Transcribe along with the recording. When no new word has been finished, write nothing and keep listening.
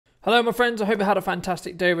Hello, my friends. I hope you had a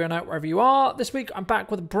fantastic day or night wherever you are. This week, I'm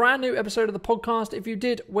back with a brand new episode of the podcast. If you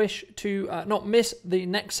did wish to not miss the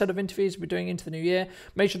next set of interviews we're doing into the new year,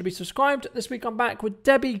 make sure to be subscribed. This week, I'm back with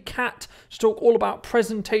Debbie Catt to talk all about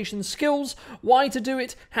presentation skills, why to do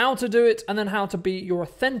it, how to do it, and then how to be your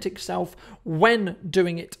authentic self when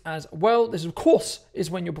doing it as well. This, of course,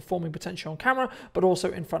 is when you're performing potentially on camera, but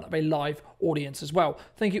also in front of a live audience as well.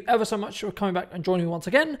 Thank you ever so much for coming back and joining me once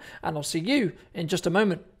again, and I'll see you in just a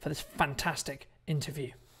moment for this fantastic interview.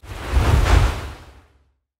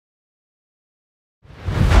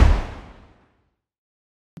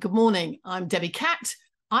 Good morning, I'm Debbie Catt.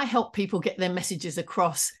 I help people get their messages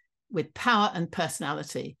across with power and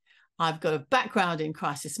personality. I've got a background in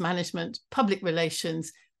crisis management, public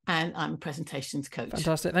relations, and I'm a presentations coach.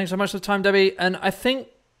 Fantastic. Thanks so much for the time, Debbie. And I think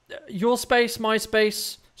your space, my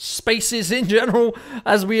space, spaces in general,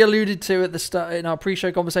 as we alluded to at the start in our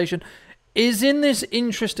pre-show conversation, is in this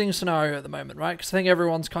interesting scenario at the moment, right? Because I think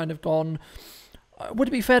everyone's kind of gone, would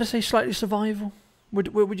it be fair to say slightly survival?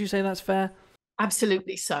 Would you say that's fair?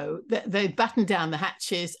 Absolutely so. They battened down the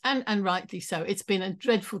hatches, and rightly so. It's been a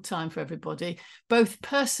dreadful time for everybody, both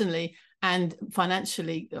personally and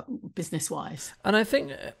financially, business-wise. And I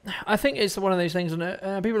think it's one of these things, and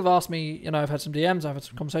people have asked me, I've had some DMs, I've had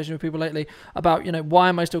some conversations with people lately about, why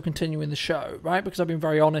am I still continuing the show, right? Because I've been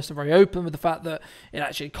very honest and very open with the fact that it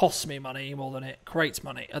actually costs me money more than it creates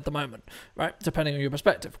money at the moment, right? Depending on your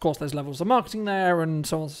perspective. Of course, there's levels of marketing there and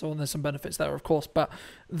so on, there's some benefits there, of course, but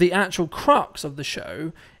the actual crux of the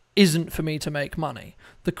show isn't for me to make money.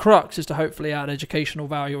 The crux is to hopefully add educational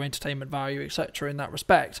value, entertainment value, etc. in that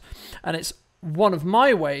respect. And it's one of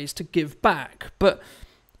my ways to give back. But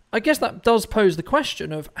I guess that does pose the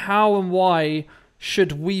question of how and why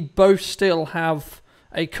should we both still have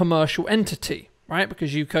a commercial entity, right?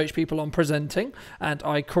 Because you coach people on presenting and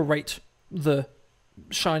I create the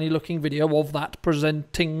shiny looking video of that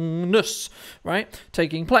presentingness, right,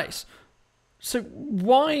 taking place. So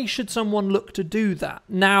why should someone look to do that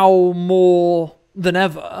now more than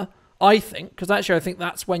ever, I think? Because actually I think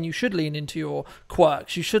that's when you should lean into your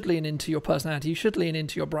quirks, you should lean into your personality, you should lean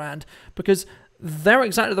into your brand, because they're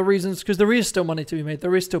exactly the reasons, because there is still money to be made,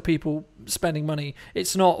 there is still people spending money.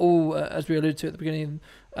 It's not all, as we alluded to at the beginning,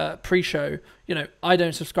 pre-show, I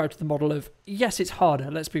don't subscribe to the model of, yes, it's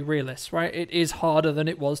harder, let's be realists, right? It is harder than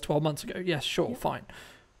it was 12 months ago. Yes, sure, yeah. Fine.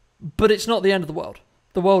 But it's not the end of the world.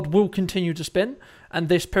 The world will continue to spin, and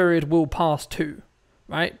this period will pass too,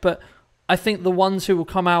 right? But I think the ones who will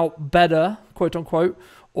come out better, quote unquote,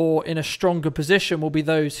 or in a stronger position will be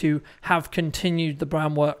those who have continued the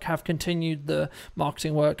brand work, have continued the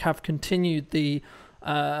marketing work, have continued the,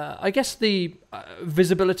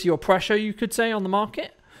 visibility or pressure, you could say, on the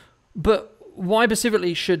market. But why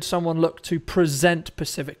specifically should someone look to present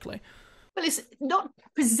specifically? Well, it's not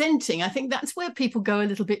presenting. I think that's where people go a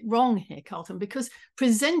little bit wrong here, Carlton, because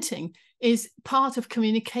presenting is part of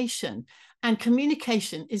communication. And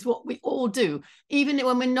communication is what we all do. Even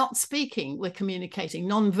when we're not speaking, we're communicating.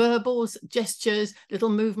 Non-verbals, gestures, little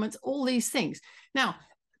movements, all these things. Now,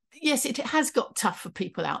 yes, it has got tough for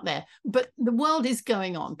people out there, but the world is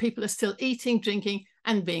going on. People are still eating, drinking,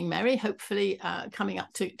 and being merry, hopefully coming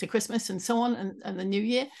up to Christmas and so on, and the new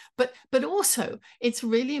year. But also, it's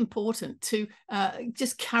really important to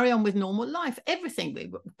just carry on with normal life. Everything,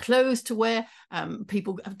 we've got clothes to wear,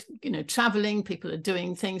 people, traveling, people are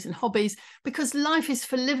doing things and hobbies, because life is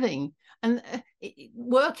for living. And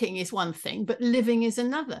working is one thing, but living is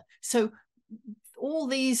another. So all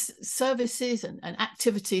these services and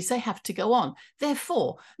activities, they have to go on.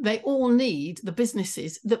 Therefore, they all need the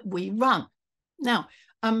businesses that we run. Now,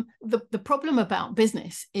 the problem about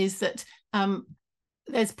business is that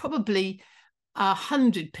there's probably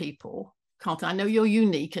 100 people, Carlton, I know you're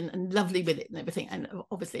unique and lovely with it and everything, and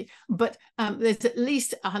obviously, but there's at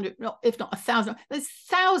least 100, if not 1,000, there's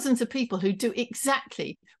thousands of people who do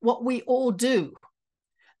exactly what we all do.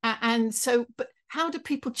 And so, but how do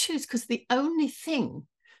people choose? Because the only thing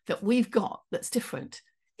that we've got that's different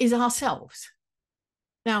is ourselves.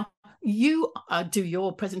 Now, you do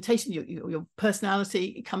your presentation, your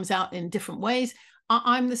personality comes out in different ways.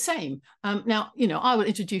 I'm the same. Now, I will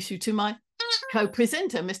introduce you to my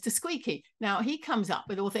co-presenter, Mr. Squeaky. Now, he comes up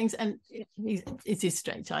with all things, and it is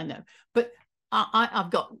strange, I know. But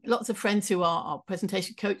I've got lots of friends who are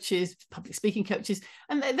presentation coaches, public speaking coaches,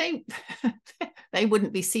 and they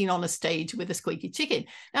wouldn't be seen on a stage with a squeaky chicken.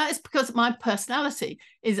 Now, it's because my personality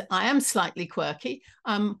is, I am slightly quirky.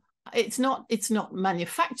 It's not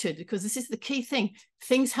manufactured, because this is the key thing.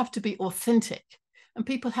 Things have to be authentic, and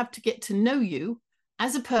people have to get to know you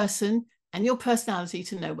as a person and your personality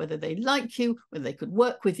to know whether they like you, whether they could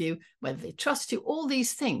work with you, whether they trust you, all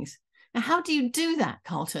these things. Now, how do you do that,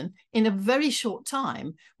 Carlton, in a very short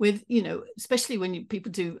time with, you know, especially when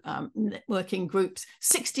people do networking groups,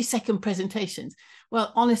 60-second presentations?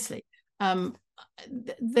 Well, honestly,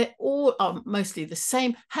 they all are mostly the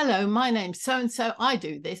same. Hello, my name's so-and-so, I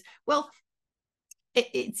do this. Well,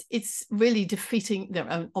 it's really defeating their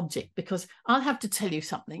own object, because I'll have to tell you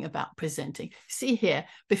something about presenting. See here,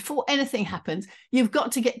 before anything happens, you've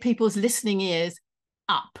got to get people's listening ears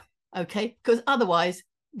up, okay? Because otherwise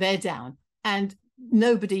they're down and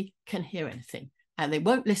nobody can hear anything and they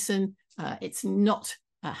won't listen. It's not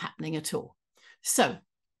happening at all. So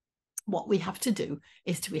what we have to do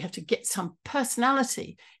is we have to get some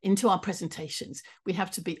personality into our presentations. We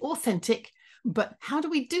have to be authentic, but how do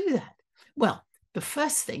we do that? Well, the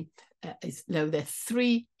first thing is, there are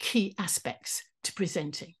 3 key aspects to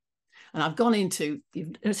presenting. And I've gone into,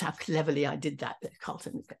 you notice how cleverly I did that,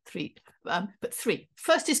 Carlton, 3, but 3.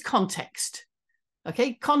 First is context,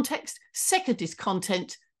 okay? Context. Second is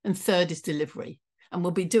content. And third is delivery. And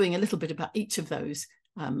we'll be doing a little bit about each of those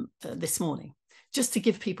this morning, just to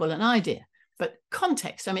give people an idea. But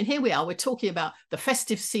context, I mean, here we are, we're talking about the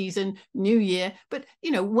festive season, New Year, but,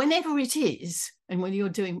 you know, whenever it is, and when you're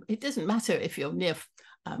doing, it doesn't matter if you're near,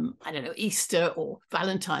 I don't know, Easter or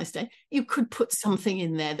Valentine's Day, you could put something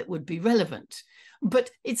in there that would be relevant.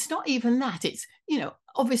 But it's not even that. It's, you know,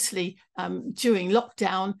 obviously during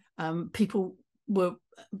lockdown, people were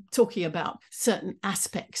talking about certain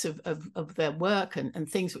aspects of their work and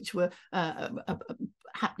things which were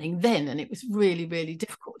happening then, and it was really, really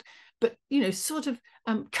difficult. But, you know, sort of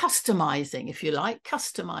customizing, if you like,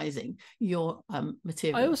 customizing your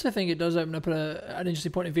material. I also think it does open up an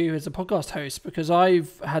interesting point of view as a podcast host, because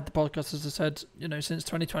I've had the podcast, as I said, you know, since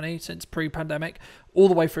 2020, since pre-pandemic, all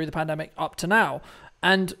the way through the pandemic up to now.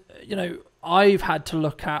 And, you know, I've had to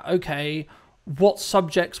look at, okay, what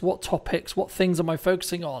subjects, what topics, what things am I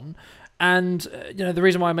focusing on? And, you know, the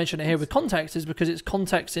reason why I mention it here with context is because it's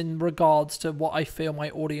context in regards to what I feel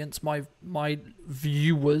my audience, my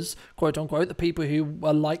viewers, quote unquote, the people who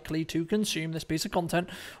are likely to consume this piece of content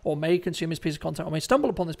or may consume this piece of content or may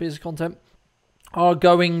stumble upon this piece of content, are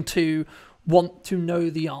going to want to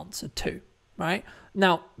know the answer to, right?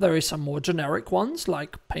 Now, there is some more generic ones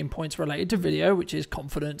like pain points related to video, which is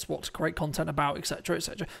confidence, what's great content about, etc.,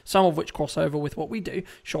 etc. Some of which cross over with what we do.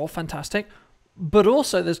 Sure, fantastic. But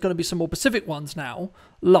also there's going to be some more specific ones now,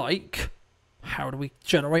 like how do we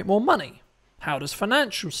generate more money? How does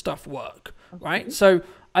financial stuff work, right? So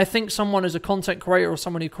I think someone as a content creator or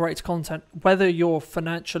someone who creates content, whether you're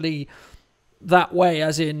financially that way,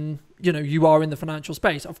 as in, you know, you are in the financial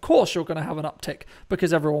space, of course you're going to have an uptick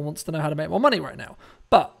because everyone wants to know how to make more money right now.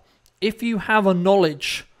 But if you have a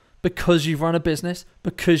knowledge because you've run a business,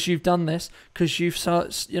 because you've done this, because you've,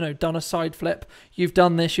 you know, done a side flip, you've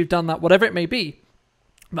done this, you've done that, whatever it may be,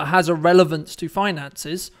 that has a relevance to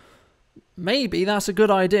finances, maybe that's a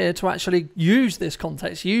good idea to actually use this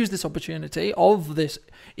context, use this opportunity of this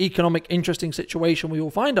economic interesting situation we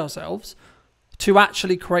all find ourselves to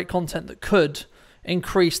actually create content that could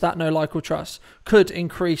increase that know, like, or trust, could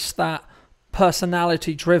increase that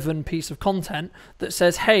personality-driven piece of content that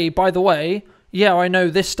says, hey, by the way, yeah, I know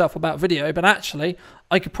this stuff about video, but actually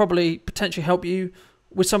I could probably potentially help you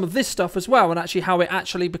with some of this stuff as well, and actually how it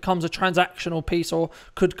actually becomes a transactional piece or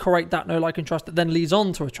could create that know, like, and trust that then leads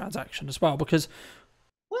on to a transaction as well. Because,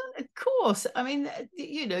 well, of course, I mean,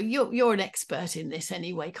 you know, you're an expert in this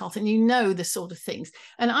anyway, Carlton. You know the sort of things,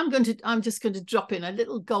 and I'm just going to drop in a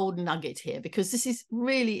little gold nugget here, because this is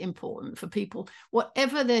really important for people,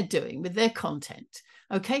 whatever they're doing with their content.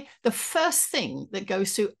 Okay, the first thing that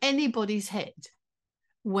goes through anybody's head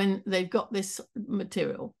when they've got this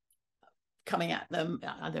material coming at them,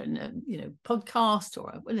 either in a, you know, podcast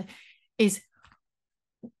or is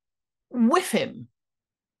with him.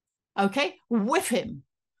 Okay, with him.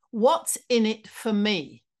 What's in it for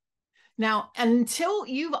me? Now, until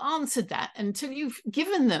you've answered that, until you've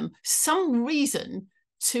given them some reason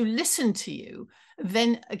to listen to you,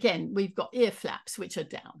 then again, we've got ear flaps which are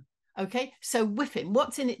down. Okay, so with him,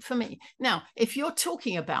 what's in it for me? Now, if you're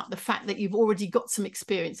talking about the fact that you've already got some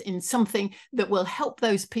experience in something that will help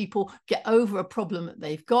those people get over a problem that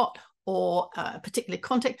they've got or a particular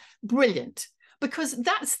context, brilliant, because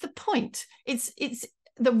that's the point. It's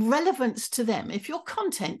the relevance to them. If your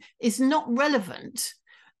content is not relevant,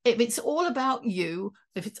 if it's all about you,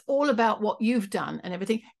 if it's all about what you've done and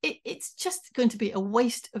everything, it's just going to be a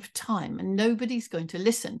waste of time and nobody's going to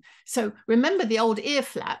listen. So remember the old ear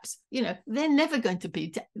flaps, you know, they're never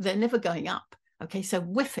going up. Okay, so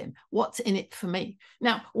with him, what's in it for me?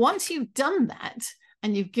 Now, once you've done that,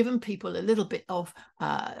 and you've given people a little bit of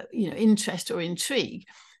interest or intrigue,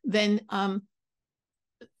 then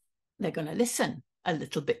they're going to listen a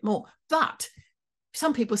little bit more. But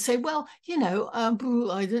some people say, well,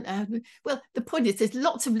 I don't know. Well, the point is there's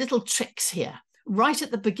lots of little tricks here right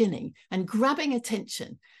at the beginning and grabbing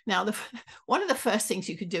attention. Now, one of the first things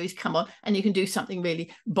you could do is come on and you can do something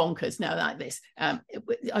really bonkers now like this.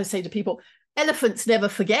 I say to people, elephants never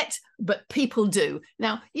forget, but people do.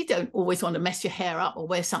 Now, you don't always want to mess your hair up or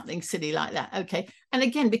wear something silly like that, okay? And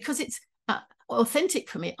again, because it's authentic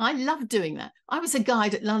for me, I love doing that. I was a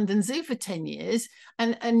guide at London Zoo for 10 years,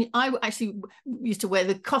 and I actually used to wear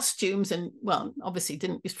the costumes, and well, obviously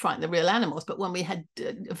didn't just frighten the real animals, but when we had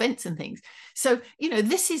events and things. So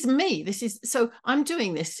this is me. So I'm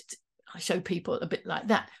doing this. I show people a bit like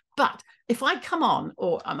that. But if I come on,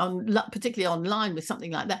 or I'm on, particularly online with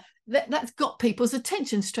something like that, that's got people's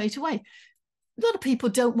attention straight away. A lot of people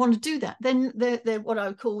don't want to do that. Then they're what I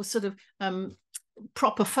would call sort of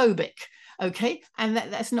propophobic. Okay, and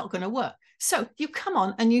that's not going to work. So you come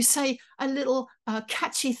on and you say a little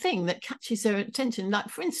catchy thing that catches their attention. Like,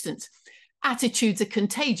 for instance, attitudes are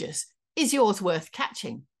contagious. Is yours worth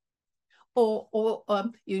catching? Or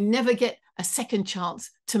you never get a second chance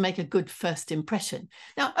to make a good first impression.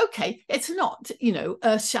 Now, okay, it's not,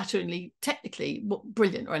 earth-shatteringly technically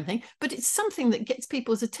brilliant or anything, but it's something that gets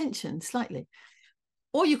people's attention slightly.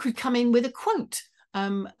 Or you could come in with a quote.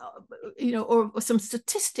 Or some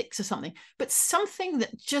statistics or something, but something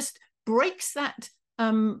that just breaks that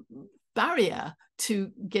barrier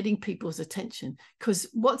to getting people's attention. Because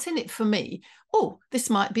what's in it for me? Oh, this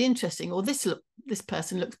might be interesting, or this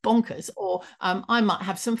person looks bonkers, or I might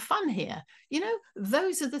have some fun here.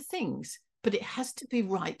 Those are the things, but it has to be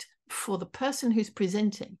right for the person who's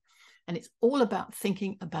presenting. And it's all about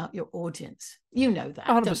thinking about your audience. You know that.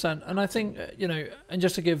 100%. And I think, and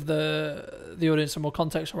just to give the audience some more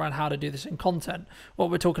context around how to do this in content, what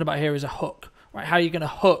we're talking about here is a hook, right? How are you going to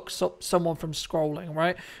hook someone from scrolling,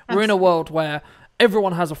 right? Absolutely. We're in a world where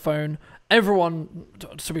everyone has a phone. Everyone,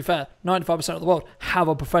 to be fair, 95% of the world have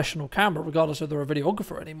a professional camera, regardless if they're a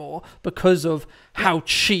videographer anymore, because of how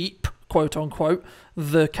cheap, quote unquote,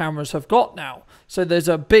 the cameras have got now. So there's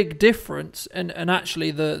a big difference, and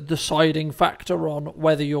actually the deciding factor on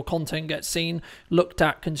whether your content gets seen, looked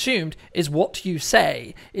at, consumed is what you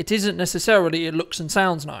say. It isn't necessarily it looks and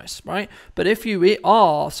sounds nice, right? But if you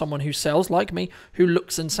are someone who sells, like me, who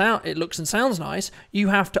looks and sounds nice, you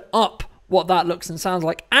have to up what that looks and sounds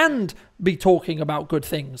like and be talking about good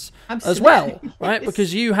things as well, right? Yes.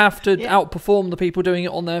 Because you have to outperform the people doing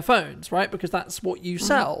it on their phones, right? Because that's what you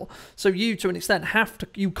sell. So you, to an extent,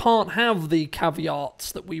 you can't have the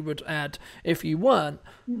caveats that we would add if you weren't.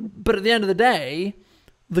 But at the end of the day,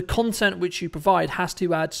 the content which you provide has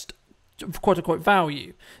to add quote unquote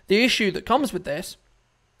value. The issue that comes with this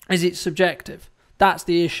is it's subjective. That's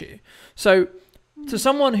the issue. So to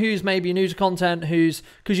someone who's maybe new to content,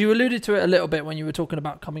 because you alluded to it a little bit when you were talking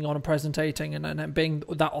about coming on and presentating and being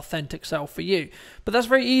that authentic self for you. But that's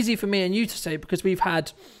very easy for me and you to say because we've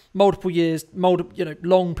had multiple years,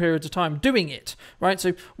 long periods of time doing it, right?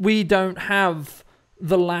 So we don't have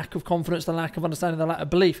the lack of confidence, the lack of understanding, the lack of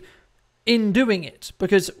belief in doing it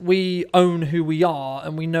because we own who we are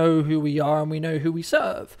and we know who we are and we know who we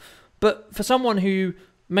serve. But for someone who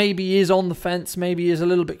maybe is on the fence, maybe is a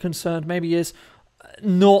little bit concerned, maybe is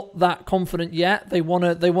not that confident yet. They want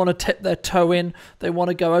to tip their toe in. They want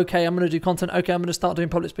to go, okay, I'm going to do content. Okay, I'm going to start doing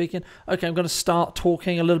public speaking. Okay, I'm going to start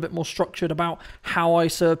talking a little bit more structured about how I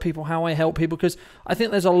serve people, how I help people. Because I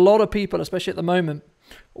think there's a lot of people, especially at the moment,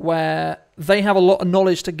 where they have a lot of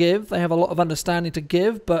knowledge to give. They have a lot of understanding to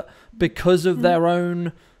give. But because of their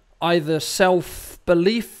own either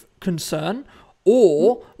self-belief concern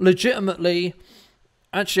or legitimately,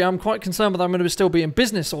 actually, I'm quite concerned whether I'm going to still be in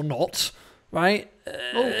business or not, right?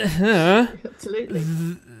 Absolutely.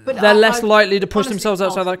 But they're less likely to push themselves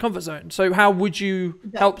outside that comfort zone. So how would you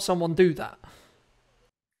help someone do that?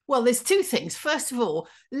 Well, there's two things. First of all,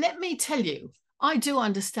 let me tell you, I do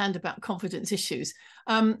understand about confidence issues.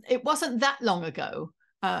 It wasn't that long ago.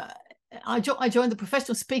 I joined the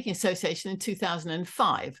Professional Speaking Association in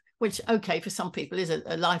 2005, which, okay, for some people is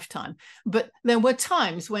a lifetime. But there were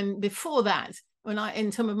times when before that,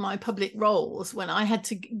 in some of my public roles, when I had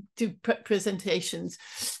to do presentations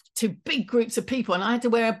to big groups of people, and I had to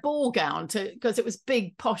wear a ball gown because it was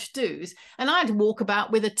big posh do's, and I had to walk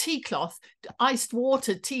about with a tea cloth, iced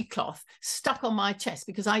water tea cloth, stuck on my chest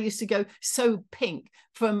because I used to go so pink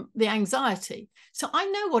from the anxiety. So I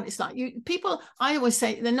know what it's like. People, I always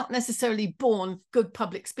say, they're not necessarily born good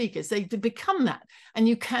public speakers. They become that, and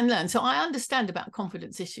you can learn. So I understand about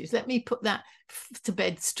confidence issues. Let me put that to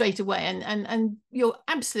bed straight away. And you're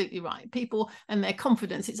absolutely right. People and their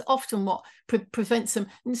confidence, it's often what prevents them.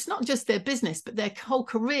 And it's not just their business, but their whole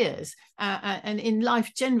careers and in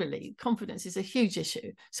life generally. Confidence is a huge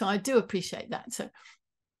issue. So I do appreciate that. So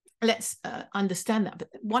let's understand that. But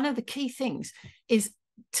one of the key things is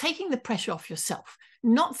taking the pressure off yourself,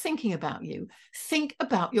 not thinking about you. Think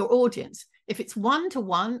about your audience. If it's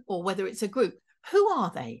one-to-one or whether it's a group, who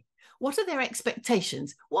are they? What are their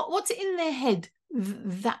expectations? What's in their head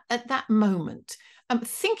at that moment?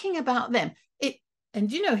 Thinking about them.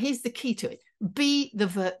 And you know, here's the key to it. Be the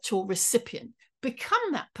virtual recipient.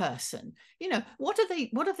 Become that person. You know, what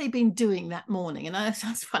have they been doing that morning? And that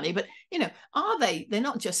sounds funny, but you know, they're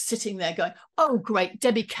not just sitting there going, oh great,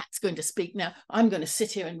 Debbie Catt's going to speak now, I'm going to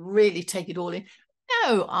sit here and really take it all in.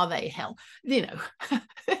 No, are they? Hell, you know,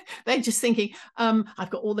 they're just thinking, I've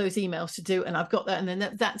got all those emails to do, and I've got that, and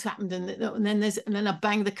then that's happened, and then I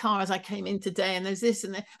banged the car as I came in today, and there's this,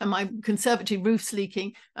 and my conservatory roof's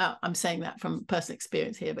leaking. I'm saying that from personal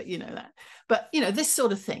experience here, but you know that. But you know, this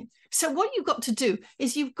sort of thing. So what you've got to do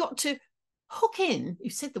is you've got to hook in. You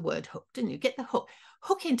said the word hook, didn't you? Get the hook.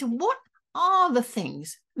 Hook into what are the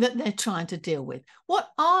things that they're trying to deal with? What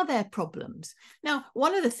are their problems? Now,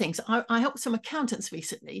 one of the things, I helped some accountants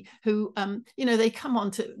recently who, you know, they come on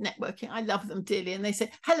to networking. I love them dearly. And they say,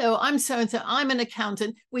 hello, I'm so-and-so. I'm an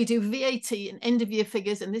accountant. We do VAT and end of year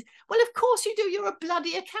figures and this. Well, of course you do. You're a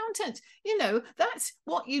bloody accountant. You know, that's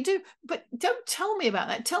what you do. But don't tell me about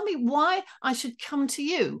that. Tell me why I should come to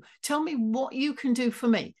you. Tell me what you can do for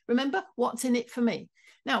me. Remember, what's in it for me?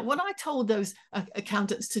 Now, what I told those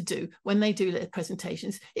accountants to do when they do their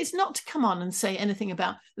presentations is not to come on and say anything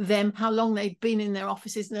about them, how long they've been in their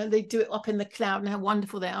offices. No, they do it up in the cloud and how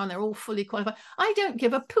wonderful they are and they're all fully qualified. I don't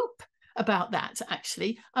give a poop about that,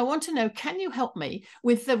 actually. I want to know, can you help me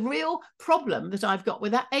with the real problem that I've got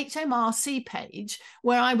with that HMRC page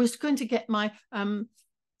where I was going to get my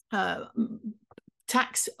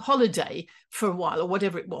tax holiday for a while or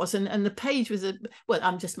whatever it was, and the page was well,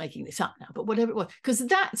 I'm just making this up now, but whatever it was, because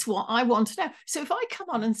that's what I want to know. So if I come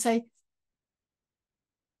on and say,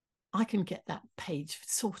 I can get that page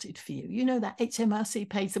sorted for you, you know, that HMRC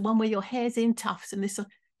page, the one where your hair's in tufts and this,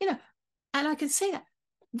 you know, and I can say that,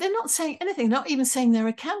 they're not saying anything, not even saying they're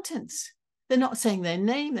accountants, they're not saying their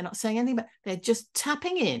name, they're not saying anything, but they're just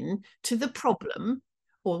tapping in to the problem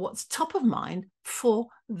or what's top of mind for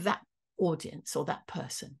that audience or that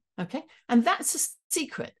person. Okay, and that's a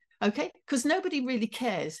secret. Okay, because nobody really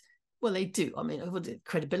cares. Well, they do. I mean,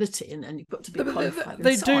 credibility, and you've got to be qualified.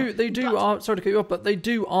 They do. Sorry to cut you off, but they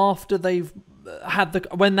do after they've had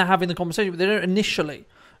when they're having the conversation. But they don't initially.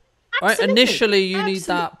 Right? Initially, you need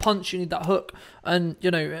that punch, you need that hook, and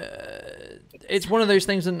you know, it's one of those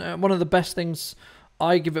things. And one of the best things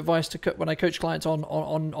I give advice to when I coach clients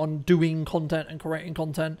on doing content and creating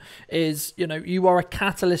content is, you know, you are a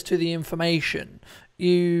catalyst to the information.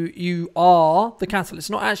 You are the catalyst. It's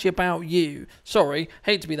not actually about you. Sorry,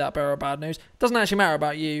 hate to be that bearer of bad news. It doesn't actually matter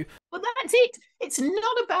about you. Well, that's it. It's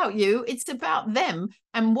not about you. It's about them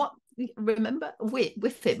and what. Remember,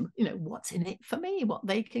 with him, you know, what's in it for me, what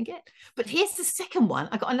they can get. But here's the second one.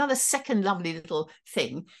 I got another second lovely little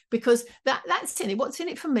thing, because that's in it. What's in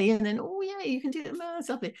it for me? And then, oh yeah, you can do it. That's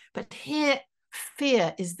lovely. But here,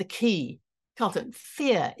 fear is the key. Carlton,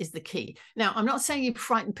 fear is the key. Now, I'm not saying you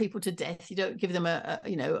frighten people to death. You don't give them a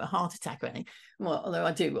heart attack or anything. Well, although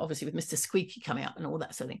I do, obviously, with Mr. Squeaky coming up and all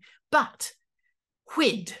that sort of thing. But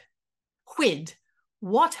quid,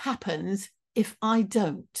 what happens if I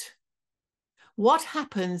don't? What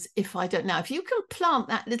happens if I don't? Now, if you can plant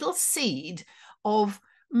that little seed of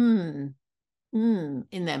in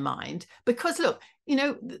their mind, because look, you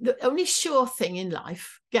know, the only sure thing in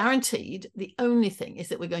life, guaranteed, the only thing is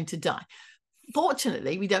that we're going to die.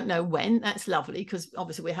 Fortunately, we don't know when. That's lovely, because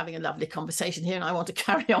obviously we're having a lovely conversation here and I want to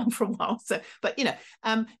carry on for a while. So, but you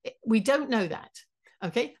know, we don't know that.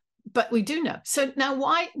 Okay, but we do know. So now,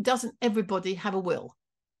 why doesn't everybody have a will?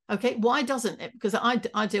 Okay, why doesn't it? Because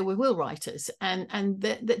I deal with will writers, and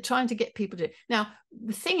they're trying to get people to. Now,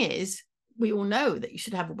 the thing is, we all know that you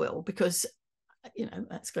should have a will because, you know,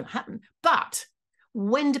 that's going to happen. But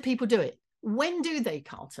when do people do it? When do they,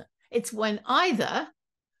 Carlton? It's when either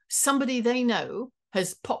somebody they know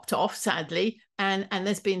has popped off, sadly, and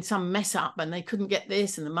there's been some mess up and they couldn't get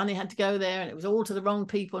this and the money had to go there and it was all to the wrong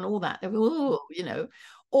people and all that. They were, oh, you know,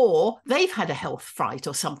 or they've had a health fright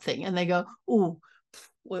or something and they go, oh,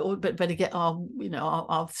 we better get our, you know,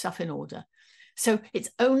 our stuff in order. So it's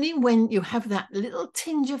only when you have that little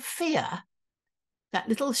tinge of fear, that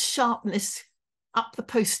little sharpness up the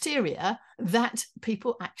posterior, that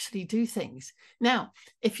people actually do things. Now,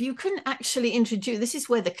 if you can actually introduce, this is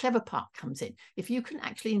where the clever part comes in. If you can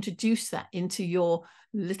actually introduce that into your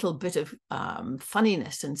little bit of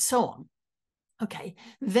funniness and so on, okay,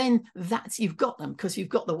 then that's, you've got them, because you've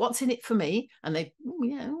got the what's in it for me, and they,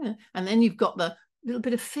 yeah, and then you've got the little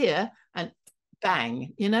bit of fear, and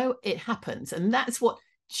bang, you know, it happens. And that's what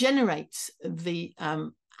generates the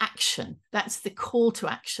action. That's the call to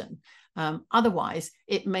action. Otherwise,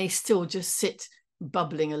 it may still just sit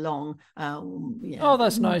bubbling along. Yeah. Oh,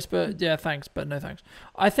 that's nice, but yeah, thanks, but no thanks.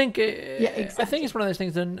 I think yeah, exactly. I think it's one of those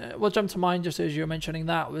things. And what jumped to mind just as you were mentioning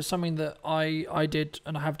that was something that I did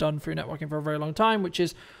and I have done through networking for a very long time, which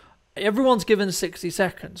is everyone's given 60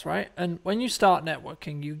 seconds, right? And when you start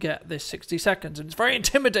networking, you get this 60 seconds, and it's very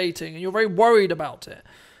intimidating, and you're very worried about it.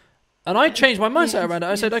 And I changed my mindset around it.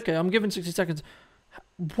 I said, okay, I'm given 60 seconds.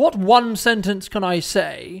 What one sentence can I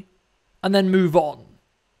say and then move on?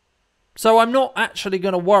 So I'm not actually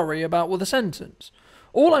going to worry about the sentence.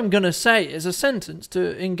 All I'm going to say is a sentence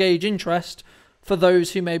to engage interest for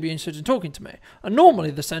those who may be interested in talking to me. And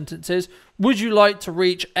normally the sentence is, would you like to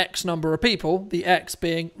reach X number of people, the X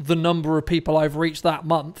being the number of people I've reached that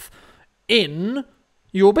month, in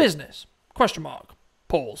your business? Question mark.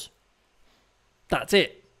 Pause. That's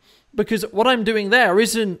it. Because what I'm doing there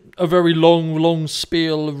isn't a very long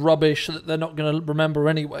spiel of rubbish that they're not going to remember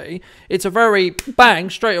anyway. It's a very bang,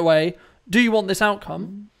 straight away, do you want this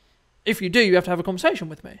outcome? If you do, you have to have a conversation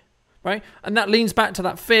with me, right? And that leans back to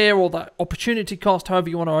that fear or that opportunity cost, however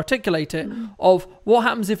you want to articulate it, of what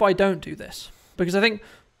happens if I don't do this? Because I think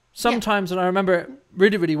sometimes, and I remember it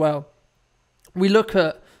really, really well, we look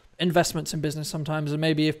at investments in business sometimes, and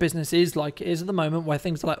maybe if business is like it is at the moment, where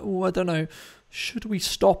things are like, oh, I don't know, should we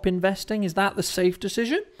stop investing? Is that the safe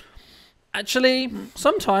decision? Actually,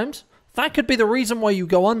 sometimes that could be the reason why you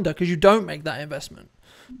go under, because you don't make that investment,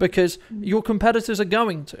 because your competitors are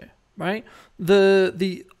going to, right?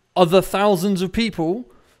 The other thousands of people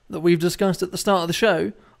that we've discussed at the start of the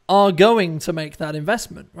show are going to make that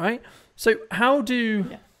investment, right? So how do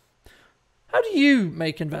you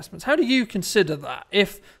make investments? How do you consider that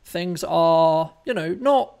if things are, you know,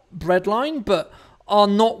 not breadline, but are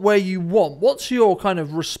not where you want? What's your kind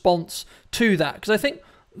of response to that? Because I think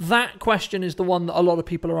that question is the one that a lot of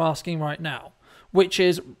people are asking right now, which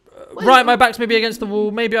is, right, my back's maybe against the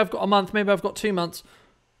wall, maybe I've got a month, maybe I've got 2 months.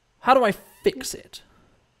 How do I fix it?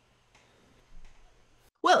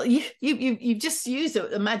 Well, you've just used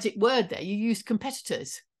a magic word there. You used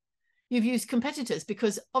competitors. You've used competitors,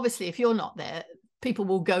 because obviously if you're not there, people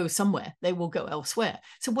will go somewhere. They will go elsewhere.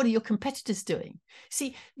 So what are your competitors doing?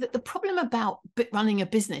 See, the problem about running a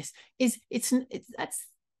business is that's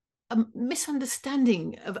a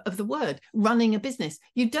misunderstanding of the word running a business.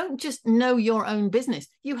 You don't just know your own business.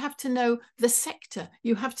 You have to know the sector.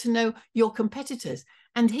 You have to know your competitors.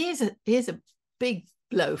 And here's a big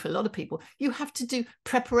blow for a lot of people. You have to do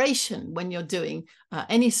preparation when you're doing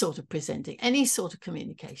any sort of presenting, any sort of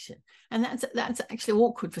communication. And that's actually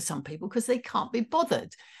awkward for some people because they can't be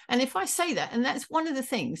bothered. And if I say that, and that's one of the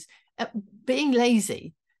things, being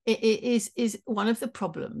lazy is one of the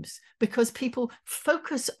problems, because people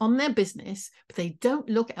focus on their business, but they don't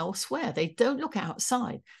look elsewhere. They don't look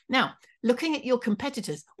outside. Now, looking at your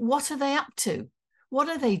competitors, what are they up to? What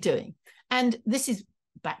are they doing? And this is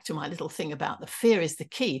back to my little thing about the fear is the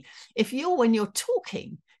key. If when you're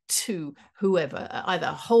talking to whoever, either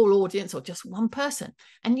a whole audience or just one person,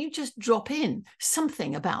 and you just drop in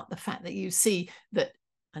something about the fact that you see that,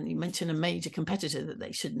 and you mention a major competitor that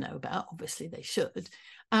they should know about, obviously they should,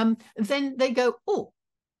 then they go, oh,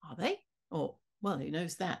 are they? Or, well, who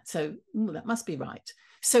knows that? So that must be right.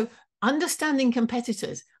 So understanding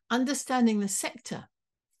competitors, understanding the sector,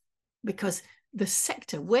 because the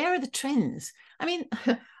sector, where are the trends? I mean,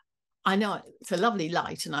 I know it's a lovely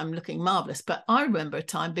light and I'm looking marvelous, but I remember a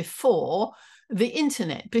time before the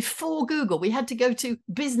internet, before Google, we had to go to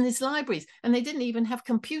business libraries, and they didn't even have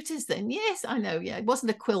computers then. Yes, I know. Yeah, it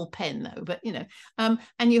wasn't a quill pen though, but you know,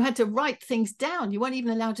 and you had to write things down. You weren't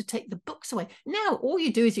even allowed to take the books away. Now, all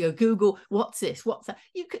you do is you go Google, what's this, what's that?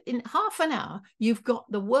 You could, in half an hour, you've got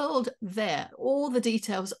the world there, all the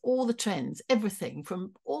details, all the trends, everything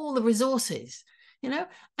from all the resources, you know.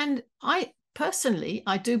 And I personally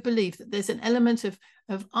do believe that there's an element of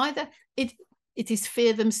either it is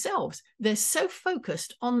fear themselves. They're so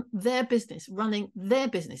focused on their business, running their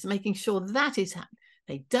business, making sure that is happening.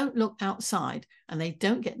 They don't look outside and they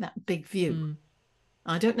don't get that big view.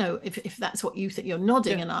 I don't know if that's what you think. You're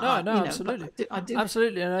nodding, yeah. and No, absolutely, I do.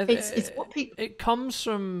 Absolutely, and It's what people. It comes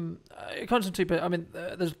from two. I mean,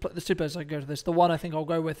 there's two places I can go to this. The one I think I'll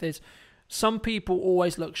go with is some people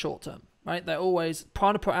always look short term, right? They're always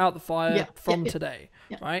trying to put out the fire from today,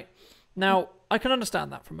 right? Now, I can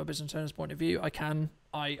understand that from a business owner's point of view. I can.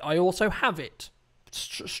 I also have it.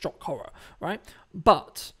 Shock horror, right?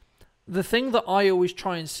 But the thing that I always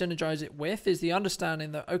try and synergize it with is the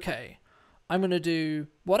understanding that, okay, I'm going to do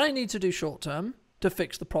what I need to do short term to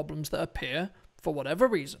fix the problems that appear for whatever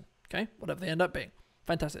reason, okay? Whatever they end up being.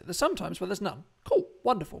 Fantastic. There's some times where there's none. Cool.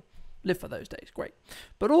 Wonderful. Live for those days. Great.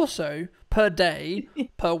 But also, per day,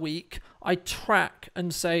 per week, I track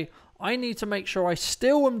and say, I need to make sure I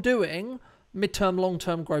still am doing midterm,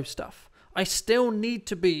 long-term growth stuff. I still need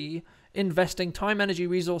to be investing time, energy,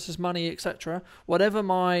 resources, money, etc. Whatever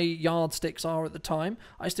my yardsticks are at the time,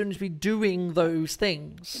 I still need to be doing those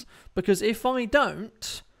things. Because if I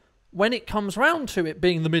don't, when it comes round to it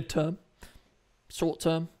being the midterm, short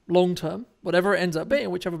term, long term, whatever it ends up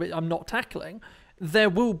being, whichever bit I'm not tackling, there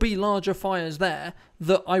will be larger fires there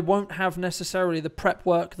that I won't have necessarily the prep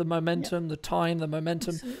work, the momentum, the time, the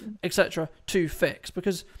momentum, etc. to fix.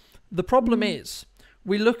 Because the problem is,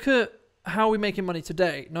 we look at how we're making money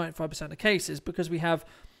today, 95% of cases, because we have,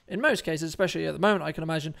 in most cases, especially at the moment, I can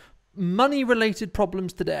imagine, money-related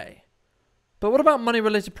problems today. But what about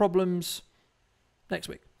money-related problems next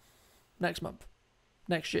week, next month,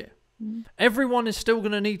 next year? Everyone is still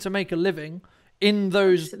going to need to make a living in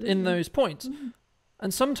those points.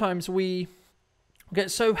 And sometimes we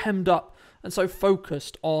get so hemmed up and so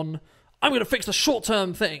focused on, I'm going to fix the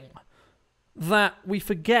short-term thing, that we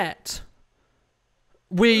forget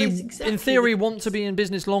in theory, want to be in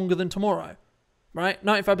business longer than tomorrow, right?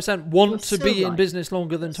 95% want to be in business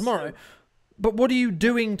longer than tomorrow. But what are you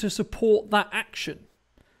doing to support that action?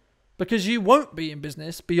 Because you won't be in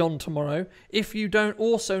business beyond tomorrow if you don't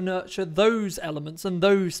also nurture those elements and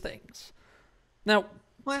those things. Now,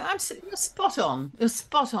 well, you're spot on. You're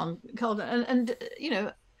spot on, Calder. And you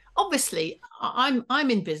know, obviously, I'm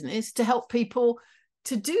in business to help people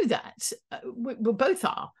to do that. We both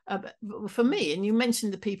are. For me, and you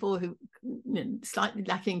mentioned the people who slightly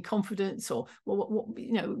lacking confidence or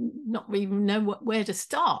not even know where to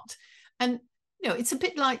start. And it's a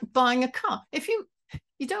bit like buying a car. If you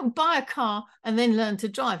don't buy a car and then learn to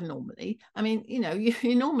drive normally. I mean,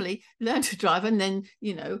 you normally learn to drive and then,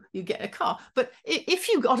 you get a car. But if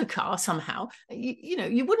you got a car somehow,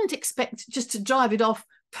 you wouldn't expect just to drive it off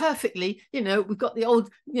perfectly. We've got the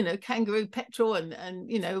old, kangaroo petrol and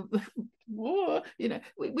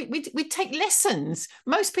we take lessons.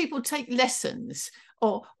 Most people take lessons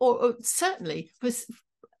or certainly was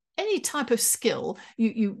any type of skill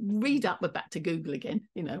you read up, we're back to Google again,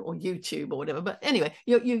 or YouTube or whatever. But anyway,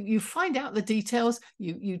 you find out the details,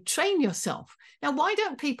 you train yourself. Now, why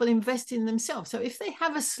don't people invest in themselves? So if they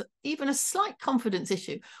have even a slight confidence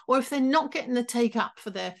issue, or if they're not getting the take up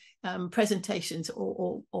for their presentations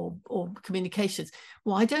or communications,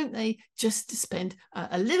 why don't they just spend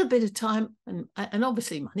a little bit of time and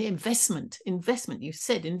obviously money, investment, you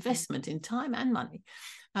said investment in time and money,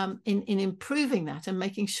 in improving that and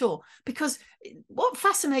making sure. Because what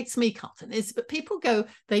fascinates me, Carlton, is that people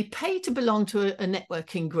they pay to belong to a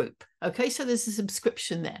networking group. Okay, so there's a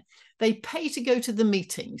subscription there. They pay to go to the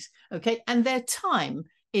meetings. Okay, and their time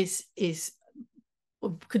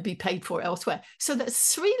could be paid for elsewhere. So there's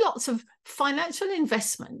 3 lots of financial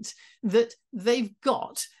investment that they've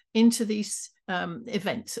got into these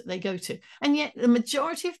events that they go to. And yet the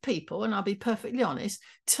majority of people, and I'll be perfectly honest,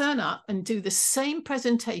 turn up and do the same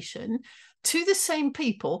presentation to the same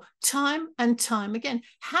people time and time again.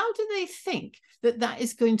 How do they think that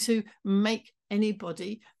is going to make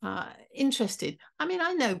anybody interested? I mean,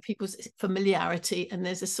 I know people's familiarity and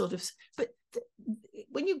there's a sort of, but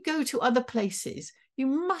when you go to other places, you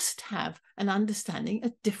must have an understanding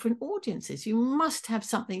of different audiences. You must have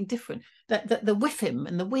something different, that the WITM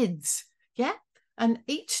and the WIDs, yeah? And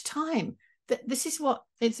each time, this is what,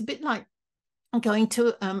 it's a bit like going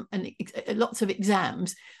to lots of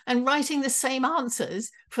exams and writing the same answers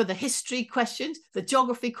for the history questions, the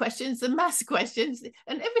geography questions, the maths questions,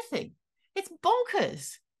 and everything. It's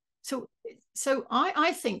bonkers. So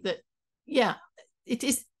I think that, yeah, it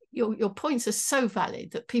is, your points are so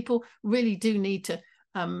valid that people really do need to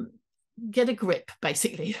get a grip,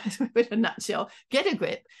 basically, in a nutshell, get a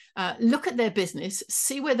grip, look at their business,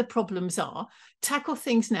 see where the problems are, tackle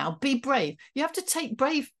things now, be brave. You have to take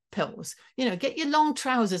brave pills. You know, get your long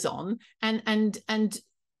trousers on and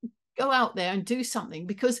go out there and do something,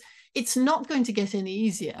 because it's not going to get any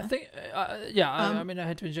easier. I think, I mean, I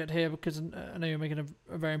had to inject here because I know you're making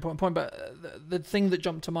a very important point, but the thing that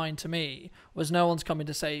jumped to mind to me was no one's coming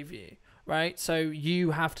to save you, right? So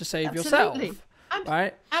you have to save yourself,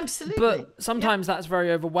 right? Absolutely. But sometimes that's very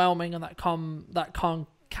overwhelming, and that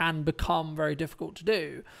can become very difficult to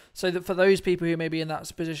do. So that for those people who may be in that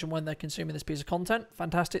position when they're consuming this piece of content,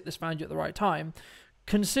 fantastic, this found you at the right time.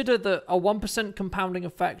 Consider that a 1% compounding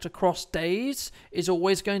effect across days is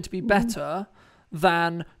always going to be better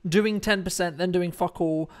than doing 10%, then doing fuck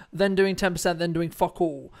all, then doing 10%, then doing fuck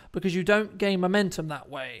all, because you don't gain momentum that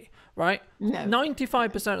way, right? No.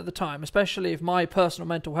 95% of the time, especially if my personal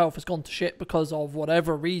mental health has gone to shit because of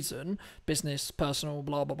whatever reason, business, personal,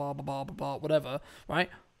 blah, blah, blah, blah, blah, blah, blah, whatever, right?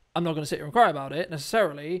 I'm not going to sit here and cry about it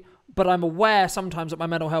necessarily, but I'm aware sometimes that my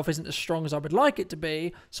mental health isn't as strong as I would like it to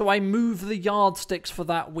be, so I move the yardsticks for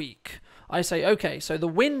that week. I say, okay, so the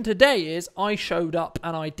win today is I showed up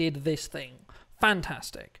and I did this thing.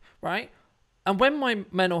 Fantastic, right? And when my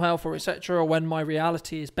mental health or etc., or when my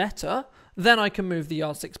reality is better, then I can move the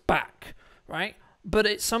yardsticks back, right? But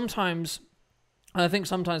it's sometimes... And I think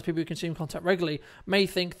sometimes people who consume content regularly may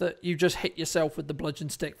think that you just hit yourself with the bludgeon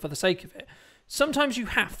stick for the sake of it. Sometimes you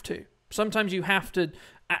have to. Sometimes you have to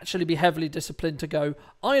actually be heavily disciplined to go,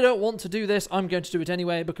 I don't want to do this, I'm going to do it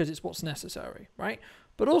anyway because it's what's necessary, right?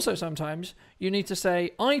 But also sometimes you need to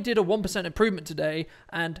say, I did a 1% improvement today,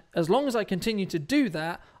 and as long as I continue to do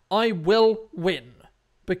that, I will win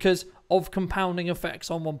because of compounding effects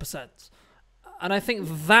on 1%. And I think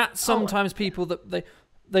that sometimes people that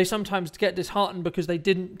they sometimes get disheartened because they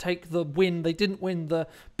didn't take the win, they didn't win the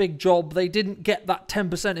big job, they didn't get that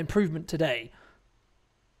 10% improvement today.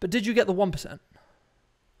 But did you get the 1%?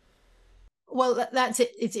 Well, that's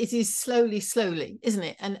it. It is slowly, isn't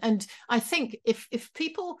it? And I think if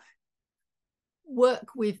people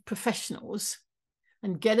work with professionals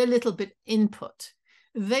and get a little bit input,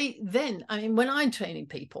 then, I mean, when I'm training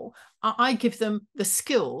people, I give them the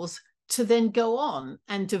skills to then go on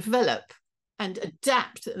and develop and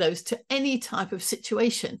adapt those to any type of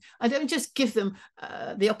situation. I don't just give them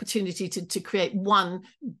the opportunity to create one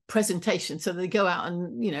presentation so they go out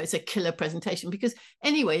and, you know, it's a killer presentation, because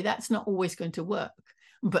anyway, that's not always going to work.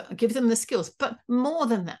 But give them the skills. But more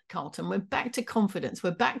than that, Carlton, we're back to confidence.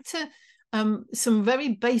 We're back to some very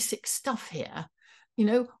basic stuff here. You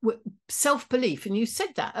know, self-belief. And you said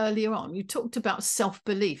that earlier on. You talked about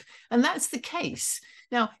self-belief. And that's the case.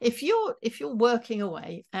 Now, if you're working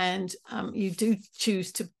away and you do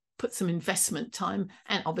choose to put some investment time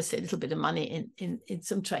and obviously a little bit of money in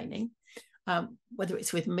some training, whether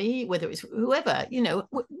it's with me, whether it's whoever, you know,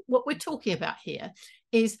 what we're talking about here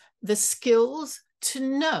is the skills to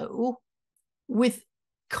know with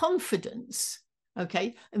confidence,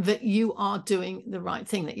 okay, that you are doing the right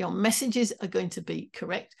thing, that your messages are going to be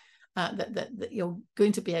correct, that you're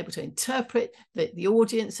going to be able to interpret the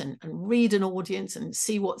audience and read an audience and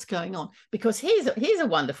see what's going on. Because here's a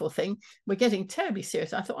wonderful thing. We're getting terribly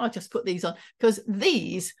serious. I thought I'll just put these on because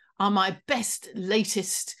these are my best,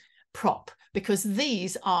 latest prop, because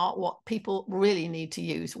these are what people really need to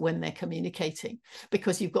use when they're communicating,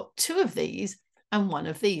 because you've got two of these and one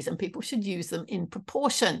of these, and people should use them in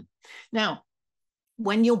proportion. Now,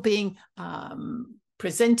 when you're being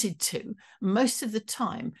presented to, most of the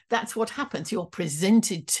time, that's what happens. You're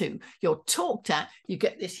presented to, you're talked at, you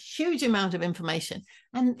get this huge amount of information,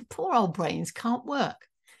 and poor old brains can't work.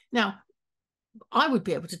 Now, I would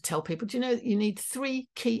be able to tell people, do you know that you need 3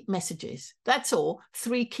 key messages? That's all,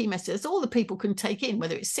 3 key messages. That's all the people can take in,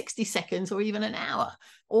 whether it's 60 seconds or even an hour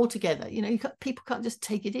altogether. You know, people can't just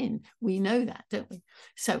take it in. We know that, don't we?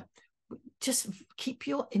 So just keep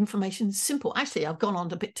your information simple. Actually, I've gone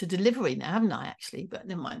on a bit to delivery now, haven't I, actually? But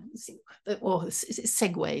never mind. Or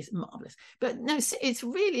segues, marvelous. But no, it's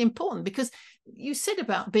really important, because you said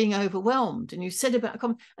about being overwhelmed, and you said about,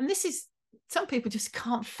 and this is, some people just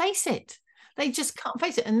can't face it. They just can't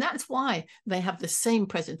face it. And that's why they have the same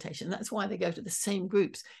presentation. That's why they go to the same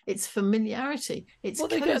groups. It's familiarity. It's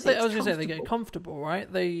cozy, I was going to say, they get comfortable,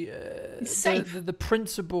 right? The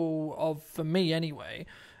principle of, for me anyway,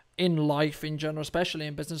 in life in general, especially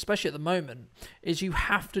in business, especially at the moment, is you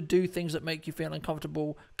have to do things that make you feel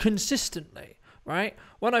uncomfortable consistently, right?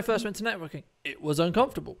 When I first went to networking, it was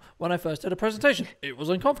uncomfortable. When I first did a presentation, it was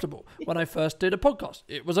uncomfortable. When I first did a podcast,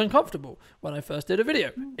 it was uncomfortable. When I first did a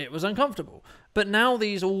video, it was uncomfortable. But now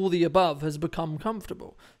all the above has become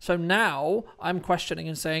comfortable. So now I'm questioning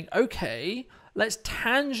and saying, okay, let's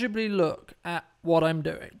tangibly look at what I'm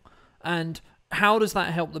doing. And how does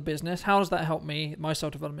that help the business? How does that help me, my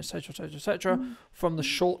self-development, etc., from the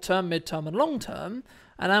short term, mid-term, and long term?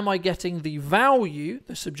 And am I getting the value,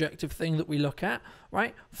 the subjective thing that we look at,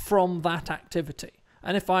 right, from that activity?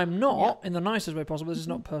 And if I'm not, in the nicest way possible, this is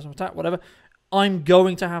not personal attack, whatever, I'm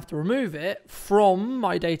going to have to remove it from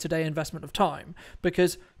my day-to-day investment of time,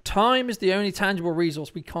 because time is the only tangible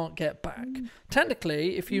resource we can't get back.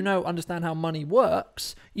 Technically, if you understand how money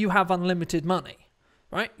works, you have unlimited money.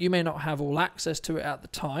 Right? You may not have all access to it at the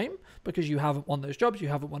time because you haven't won those jobs, you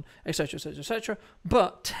haven't won, etc., etc., etc.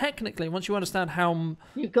 But technically, once you understand how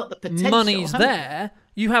you've got the potential, money's there,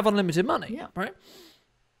 you have unlimited money, yeah. right?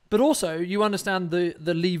 But also, you understand the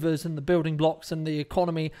levers and the building blocks and the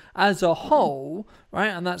economy as a whole, right?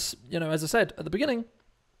 And that's, as I said at the beginning,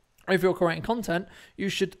 if you're creating content, you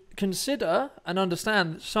should consider and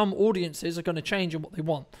understand that some audiences are going to change in what they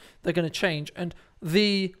want. They're going to change. And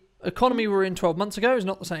the economy we were in 12 months ago is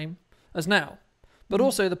not the same as now. But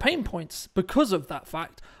also the pain points, because of that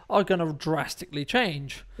fact, are going to drastically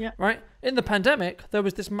change, right? In the pandemic, there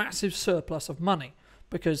was this massive surplus of money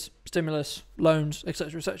because stimulus, loans,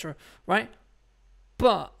 etc., right?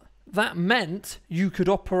 But that meant you could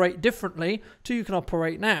operate differently to you can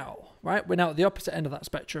operate now, right? We're now at the opposite end of that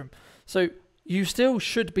spectrum. So you still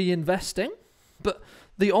should be investing, but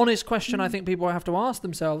the honest question I think people have to ask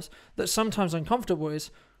themselves that's sometimes uncomfortable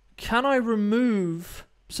is, can I remove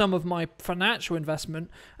some of my financial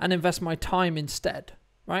investment and invest my time instead,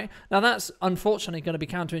 right? Now, that's unfortunately going to be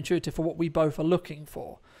counterintuitive for what we both are looking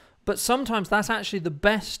for. But sometimes that's actually the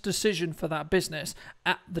best decision for that business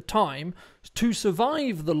at the time to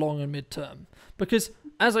survive the long and mid-term. Because,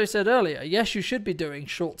 as I said earlier, yes, you should be doing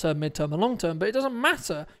short-term, mid-term, and long-term, but it doesn't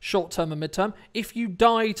matter short-term and mid-term if you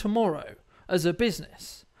die tomorrow as a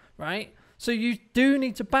business, right? So you do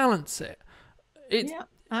need to balance it.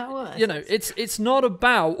 It's not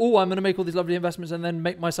about, I'm going to make all these lovely investments and then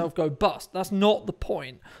make myself go bust. That's not the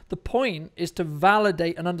point. The point is to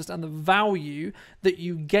validate and understand the value that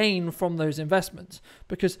you gain from those investments,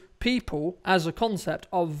 because people, as a concept,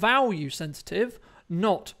 are value sensitive,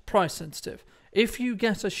 not price sensitive. If you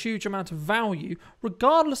get a huge amount of value,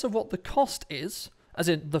 regardless of what the cost is, as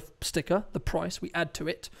in the sticker, the price we add to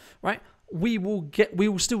it, right? We will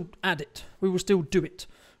still add it. We will still do it,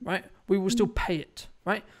 right? We will still pay it.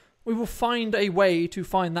 Right? We will find a way to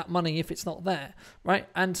find that money if it's not there, right?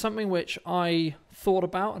 And something which I thought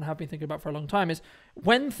about and have been thinking about for a long time is,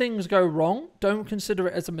 when things go wrong, don't consider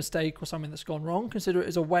it as a mistake or something that's gone wrong. Consider it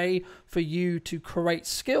as a way for you to create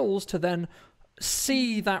skills to then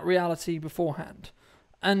see that reality beforehand.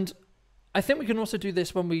 And I think we can also do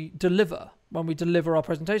this when we deliver our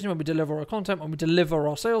presentation, when we deliver our content, when we deliver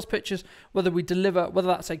our sales pitches, whether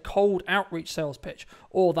that's a cold outreach sales pitch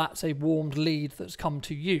or that's a warmed lead that's come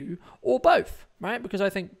to you, or both, right? Because I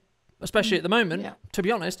think, especially at the moment, to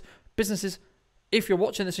be honest, businesses, if you're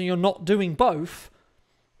watching this and you're not doing both,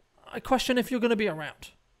 I question if you're going to be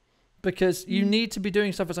around, because you need to be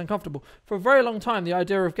doing stuff that's uncomfortable. For a very long time, the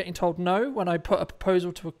idea of getting told no when I put a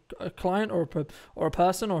proposal to a client or a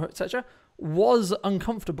person or etc. was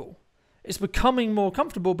uncomfortable. It's becoming more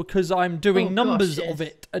comfortable because I'm doing numbers of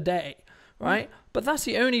it a day, right? But that's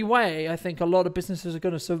the only way I think a lot of businesses are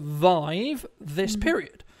going to survive this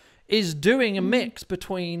period, is doing a mix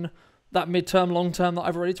between that midterm, long term that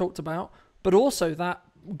I've already talked about, but also that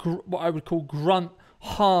what I would call grunt,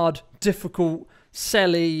 hard, difficult,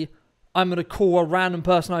 selly, I'm going to call a random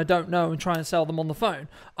person I don't know and try and sell them on the phone.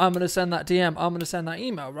 I'm going to send that DM. I'm going to send that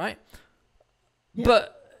email, right? Yeah.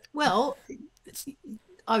 But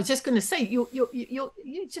I was just going to say,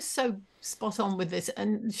 you're just so spot on with this.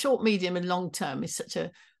 And short, medium, and long term is such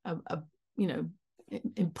a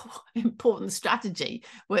important strategy.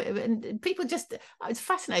 And people just, it's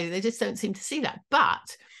fascinating. They just don't seem to see that.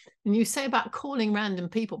 But and you say about calling random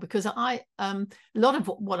people, because a lot of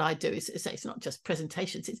what I do is say it's not just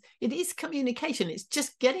presentations, it is communication. It's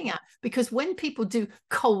just getting at, because when people do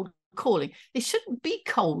cold calling, it shouldn't be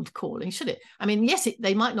cold calling, should it? I mean, yes,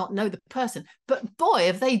 they might not know the person, but boy,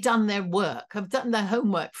 have they done their work, have done their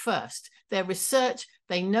homework first, their research.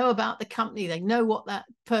 They know about the company, they know what that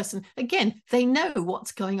person, again, they know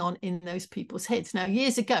what's going on in those people's heads. Now,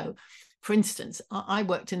 years ago, for instance, I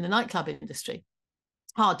worked in the nightclub industry.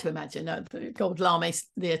 Hard to imagine, no, the gold lame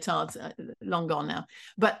leotards long gone now.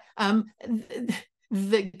 But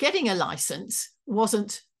the getting a license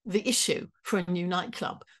wasn't the issue for a new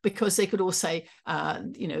nightclub, because they could all say,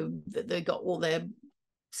 that they got all their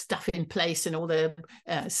stuff in place and all their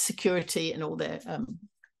security and all their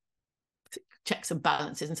checks and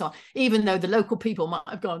balances and so on, even though the local people might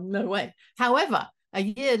have gone, no way. However, a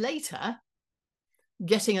year later,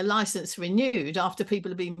 getting a license renewed after people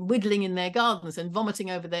have been whittling in their gardens and vomiting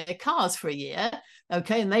over their cars for a year,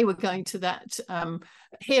 okay, and they were going to that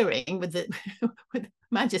hearing with the with the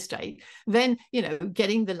magistrate, then, you know,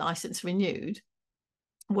 getting the license renewed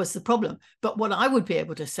was the problem. But what I would be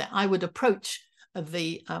able to say, I would approach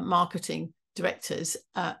the marketing directors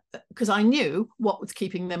because I knew what was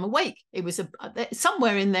keeping them awake. It was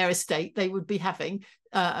somewhere in their estate they would be having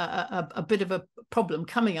a bit of a problem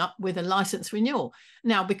coming up with a license renewal.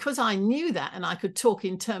 Now, because I knew that, and I could talk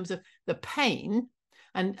in terms of the pain,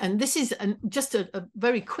 and this is just a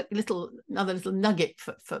very quick another little nugget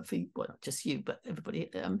for well, not just you but everybody,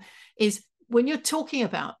 is when you're talking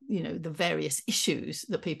about, you know, the various issues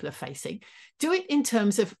that people are facing, do it in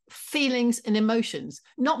terms of feelings and emotions,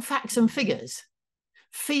 not facts and figures.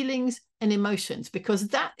 Feelings and emotions, because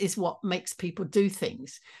that is what makes people do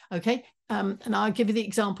things. Okay. And I'll give you the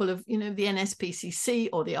example of, you know, the NSPCC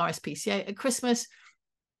or the RSPCA at Christmas.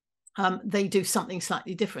 They do something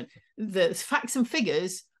slightly different. The facts and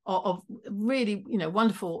figures of really, you know,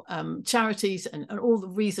 wonderful charities and all the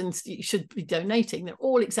reasons you should be donating, they're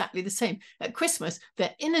all exactly the same. At Christmas,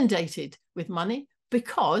 they're inundated with money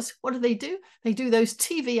because what do? They do those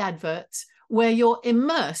TV adverts where you're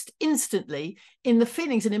immersed instantly in the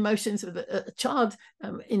feelings and emotions of a child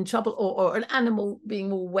in trouble, or an animal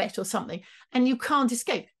being all wet or something, and you can't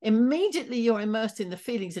escape. Immediately you're immersed in the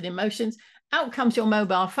feelings and emotions. Out comes your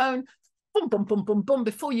mobile phone, boom, boom, boom, boom, boom,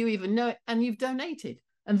 before you even know it, and you've donated.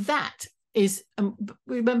 And that is,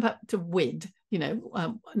 remember to WID, you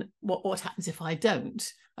know, what happens if I don't,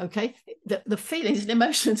 okay? The feelings and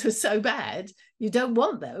emotions are so bad, you don't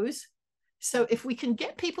want those. So if we can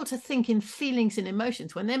get people to think in feelings and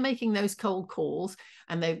emotions when they're making those cold calls,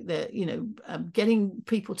 and they're you know, getting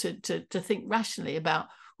people to think rationally about,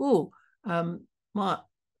 we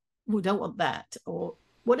don't want that, or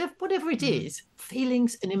whatever it is,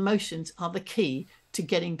 feelings and emotions are the key to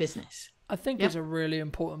getting business. I think it's a really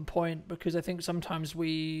important point, because I think sometimes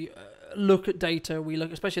we look at data, we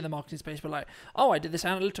look, especially in the marketing space, we're like, oh, I did this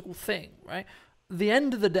analytical thing, right? The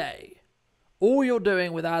end of the day, all you're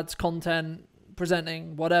doing with ads, content,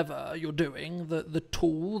 presenting, whatever you're doing, the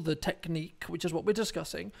tool, the technique, which is what we're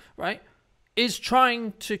discussing, right, is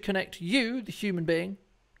trying to connect you, the human being,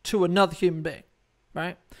 to another human being,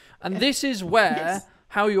 right? And this is where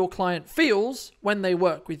how your client feels when they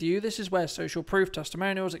work with you. This is where social proof,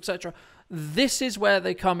 testimonials, etc. This is where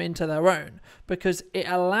they come into their own, because it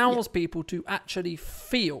allows people to actually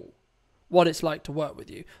feel what it's like to work with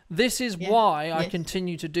you. This is why I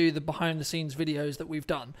continue to do the behind the scenes videos that we've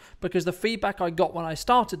done, because the feedback I got when I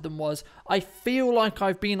started them was, I feel like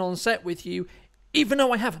I've been on set with you, even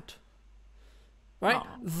though I haven't. Right?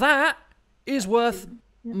 That is worth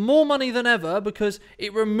more money than ever, because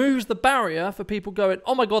it removes the barrier for people going,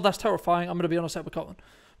 oh my God, that's terrifying, I'm going to be on a set with Colin.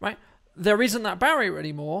 Right? There isn't that barrier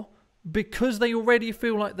anymore, because they already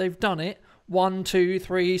feel like they've done it 1, 2,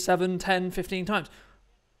 3, 7, 10, 15 times.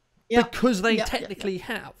 Because they technically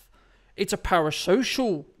have. It's a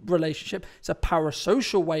parasocial relationship. It's a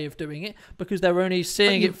parasocial way of doing it, because they're only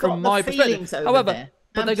seeing it from my perspective. However,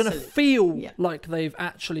 but they're going to feel like they've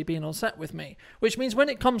actually been on set with me, which means when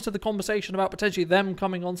it comes to the conversation about potentially them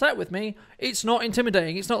coming on set with me, it's not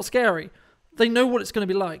intimidating. It's not scary. They know what it's going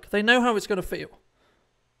to be like. They know how it's going to feel.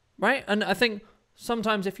 Right? And I think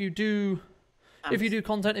sometimes if you do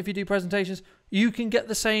content, if you do presentations, you can get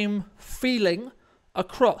the same feeling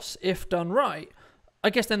across if done right.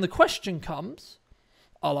 I guess then the question comes,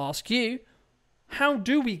 I'll ask you, how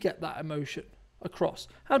do we get that emotion across?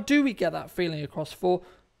 How do we get that feeling across for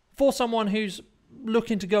someone who's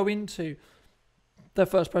looking to go into their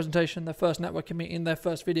first presentation, their first networking meeting, their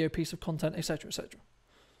first video piece of content, etc., etc.?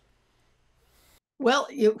 Well,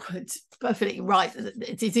 it's perfectly right.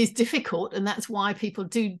 It is difficult, and that's why people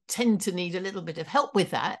do tend to need a little bit of help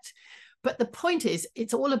with that. But the point is,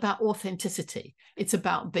 it's all about authenticity. It's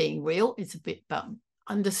about being real. It's a bit about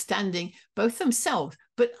understanding both themselves.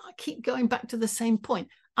 But I keep going back to the same point,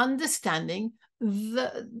 understanding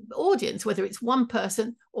the audience, whether it's one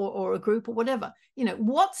person or a group or whatever. You know,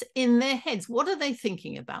 what's in their heads? What are they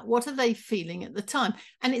thinking about? What are they feeling at the time?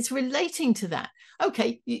 And it's relating to that.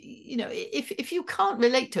 Okay, you know, if you can't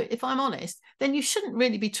relate to it, if I'm honest, then you shouldn't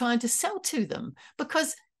really be trying to sell to them,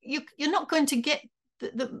 because you're not going to get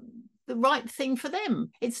the right thing for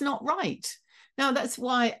them. It's not right. Now, that's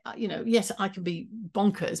why, you know, yes, I can be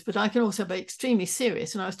bonkers, but I can also be extremely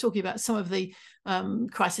serious. And I was talking about some of the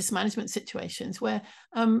crisis management situations where,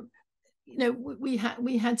 you know, we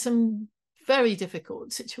had some very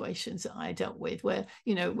difficult situations that I dealt with, where,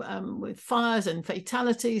 you know, with fires and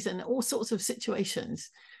fatalities and all sorts of situations.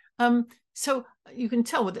 So you can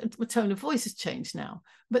tell that the tone of voice has changed now.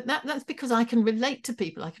 But that's because I can relate to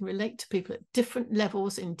people. I can relate to people at different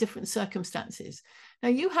levels in different circumstances. Now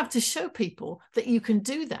you have to show people that you can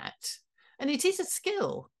do that. And it is a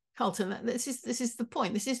skill, Carlton. This is the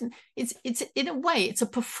point. This isn't, it's in a way, it's a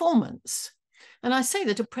performance. And I say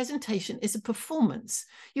that a presentation is a performance.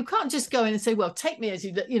 You can't just go in and say, well, take me as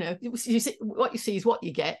you see, what you see is what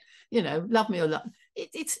you get, love me or love.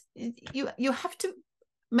 You have to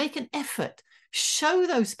make an effort, show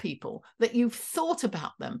those people that you've thought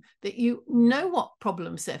about them, that you know what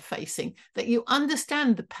problems they're facing, that you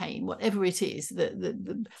understand the pain, whatever it is,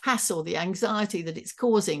 the hassle, the anxiety that it's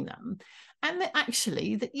causing them, and that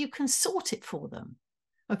actually that you can sort it for them.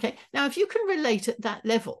 Okay. Now, if you can relate at that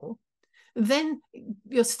level, then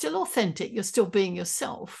you're still authentic, you're still being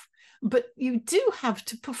yourself, but you do have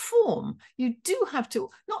to perform. You do have to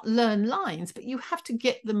not learn lines, but you have to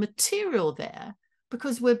get the material there,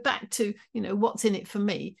 because we're back to, what's in it for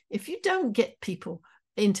me. If you don't get people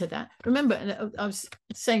into that, remember, and I was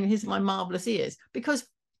saying, here's my marvelous ears, because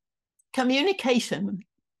communication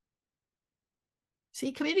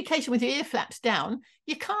with your ear flaps down,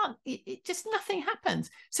 you can't, just nothing happens.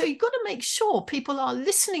 So you've got to make sure people are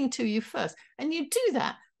listening to you first. And you do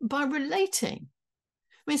that by relating.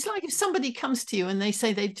 I mean, it's like if somebody comes to you and they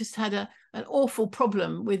say they've just had an awful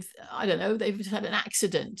problem with, I don't know, they've just had an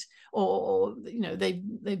accident, or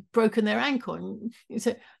they've broken their ankle, and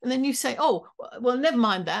then you say, oh, well, never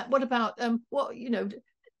mind that. What about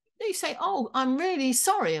you say, oh, I'm really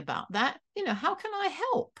sorry about that. How can I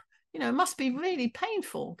help? It must be really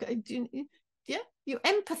painful. Yeah, you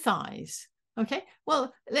empathize. Okay,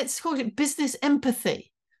 well, let's call it business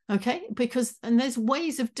empathy. Okay, and there's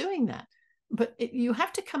ways of doing that. But you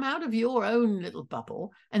have to come out of your own little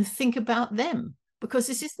bubble and think about them, because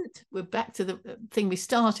this isn't, we're back to the thing we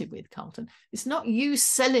started with, Carlton. It's not you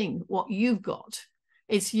selling what you've got.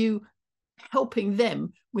 It's you helping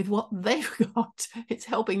them with what they've got. It's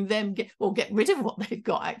helping them get rid of what they've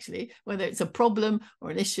got, actually, whether it's a problem or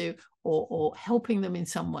an issue, or helping them in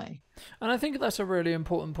some way. And I think that's a really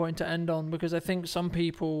important point to end on, because I think some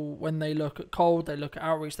people, when they look at cold, they look at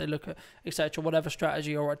outreach, they look at etc., whatever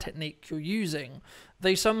strategy or a technique you're using,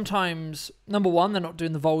 they sometimes, number one, they're not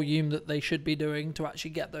doing the volume that they should be doing to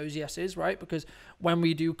actually get those yeses, right? Because when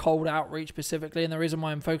we do cold outreach specifically, and the reason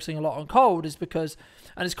why I'm focusing a lot on cold is because,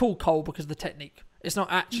 and it's called cold because of the technique. It's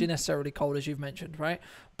not actually necessarily cold, as you've mentioned, right?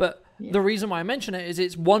 But the reason why I mention it is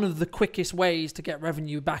it's one of the quickest ways to get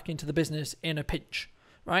revenue back into the business in a pinch,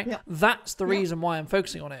 right? Yeah. That's the reason why I'm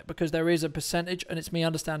focusing on it, because there is a percentage, and it's me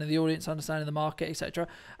understanding the audience, understanding the market, etc.,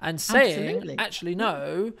 and saying, actually,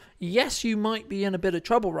 no, yes, you might be in a bit of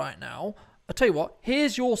trouble right now. I'll tell you what,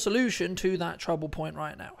 here's your solution to that trouble point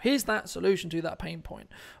right now. Here's that solution to that pain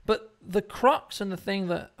point. But the crux and the thing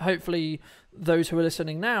that hopefully those who are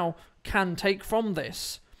listening now can take from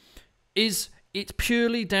this is it's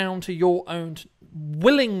purely down to your own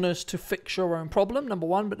willingness to fix your own problem, number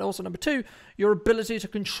one, but also number two, your ability to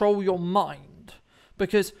control your mind.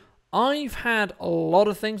 Because I've had a lot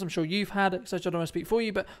of things, I'm sure you've had, etc. I don't want to speak for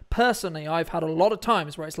you, but personally, I've had a lot of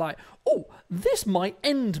times where it's like, oh, this might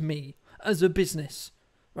end me as a business,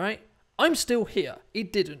 right? I'm still here.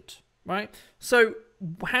 It didn't, right? So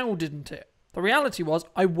how didn't it? The reality was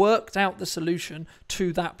I worked out the solution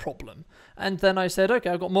to that problem. And then I said, okay,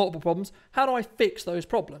 I've got multiple problems. How do I fix those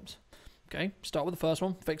problems? Okay, start with the first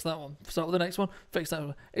one, fix that one. Start with the next one, fix that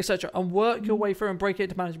one, etc. And work your way through and break it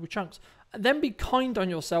into manageable chunks. And then be kind on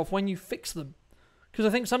yourself when you fix them. Because I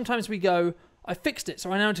think sometimes we go, I fixed it,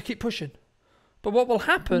 so I now need to keep pushing. But what will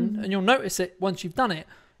happen, and you'll notice it once you've done it,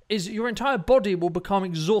 is your entire body will become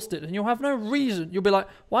exhausted and you'll have no reason. You'll be like,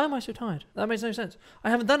 why am I so tired? That makes no sense. I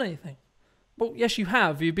haven't done anything. Well, yes, you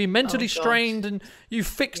have. You've been mentally strained and you've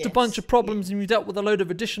fixed a bunch of problems and you dealt with a load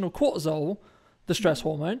of additional cortisol, the stress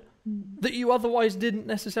hormone, that you otherwise didn't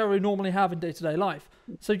necessarily normally have in day-to-day life.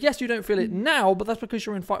 So yes, you don't feel it now, but that's because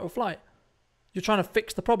you're in fight or flight. You're trying to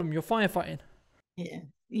fix the problem. You're firefighting. Yeah.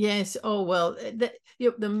 Yes. Oh, well,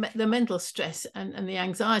 the mental stress and the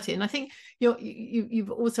anxiety. And I think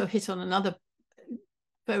you've also hit on another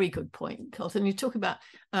very good point, Carlton. You talk about,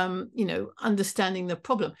 understanding the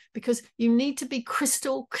problem, because you need to be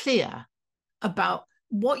crystal clear about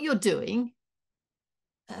what you're doing,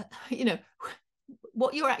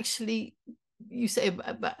 what you're actually, you say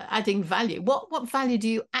about adding value. What value do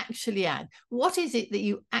you actually add? What is it that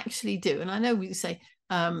you actually do? And I know we say,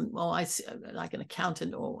 well, I like an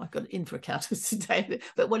accountant, or I've got in for accountants today,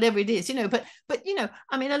 but whatever it is, but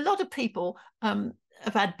I mean, a lot of people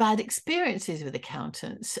have had bad experiences with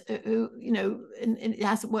accountants who, you know, and it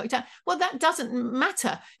hasn't worked out. Well, that doesn't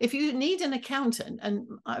matter. If you need an accountant, and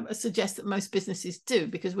I suggest that most businesses do,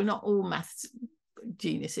 because we're not all maths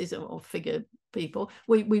geniuses or figure people.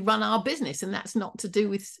 We run our business, and that's not to do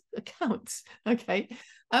with accounts. Okay.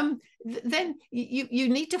 Then you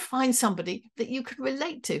need to find somebody that you could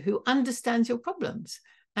relate to, who understands your problems.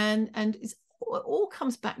 And it all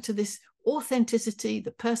comes back to this authenticity,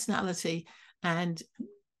 the personality. And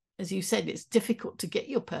as you said, it's difficult to get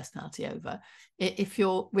your personality over if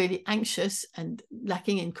you're really anxious and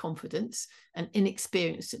lacking in confidence and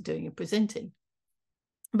inexperienced at doing and presenting.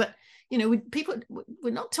 But, you know,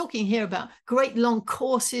 we're not talking here about great long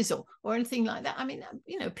courses or anything like that. I mean,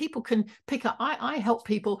 you know, people can pick up. I help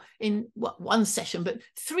people in one session, but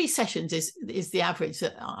 3 sessions is the average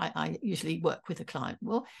that I usually work with a client.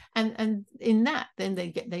 Well, and in that, then they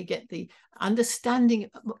get the understanding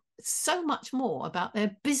so much more about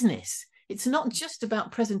their business. It's not just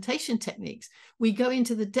about presentation techniques. We go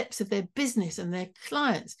into the depths of their business and their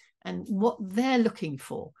clients and what they're looking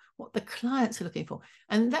for, what the clients are looking for.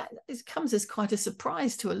 And that comes as quite a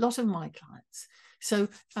surprise to a lot of my clients. So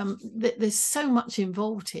there's so much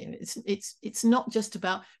involved here. It's not just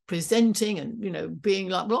about presenting and, you know, being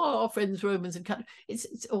like, oh, friends, Romans, and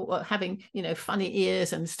it's or having, you know, funny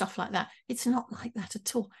ears and stuff like that. It's not like that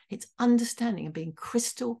at all. It's understanding and being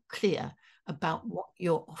crystal clear about what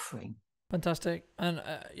you're offering. Fantastic. And,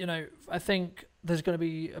 you know, I think there's going to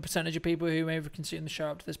be a percentage of people who may have consumed the show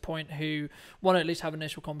up to this point who want to at least have an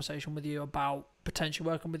initial conversation with you about potentially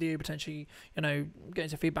working with you, potentially, you know, getting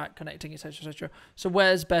some feedback, connecting, etc., etc. So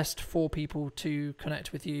where's best for people to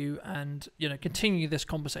connect with you and, you know, continue this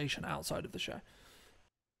conversation outside of the show?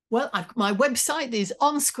 Well, my website is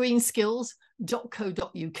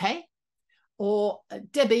onscreenskills.co.uk. or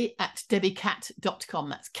Debbie@debbiecat.com.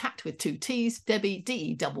 That's cat with 2 T's, Debbie,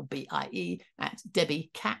 DEBBIE, at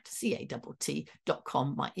debbiecat,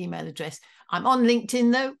 CATT.com, my email address. I'm on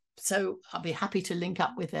LinkedIn though, so I'll be happy to link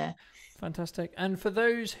up with there. Fantastic. And for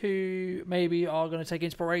those who maybe are going to take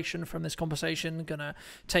inspiration from this conversation, going to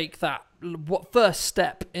take that first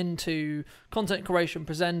step into content creation,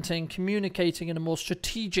 presenting, communicating in a more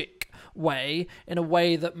strategic way, in a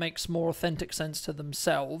way that makes more authentic sense to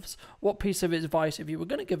themselves, what piece of advice, if you were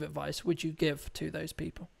going to give advice, would you give to those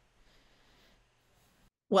people?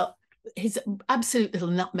 Well, his absolute little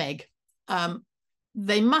nutmeg.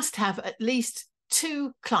 They must have at least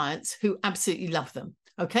 2 clients who absolutely love them.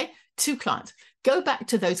 Okay, 2 clients. Go back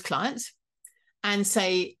to those clients and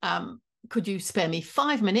say, could you spare me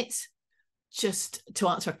 5 minutes just to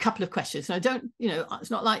answer a couple of questions? And I don't, you know,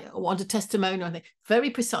 it's not like I want a testimonial or anything. Very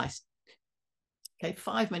precise. Okay,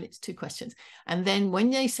 5 minutes, 2 questions. And then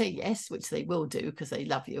when they say yes, which they will do because they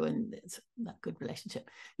love you and it's that good relationship,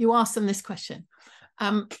 you ask them this question.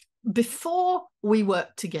 Before we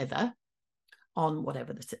work together on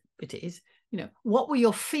whatever it is, you know, what were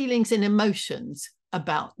your feelings and emotions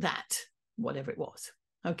about that, whatever it was?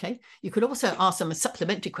 Okay. You could also ask them a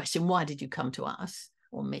supplementary question. Why did you come to us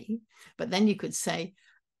or me? But then you could say,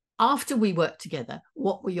 after we worked together,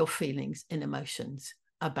 what were your feelings and emotions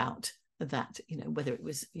about that, you know, whether it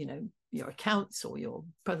was, you know, your accounts or your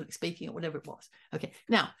public speaking or whatever it was. Okay.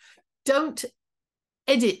 Now, don't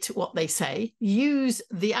edit what they say. Use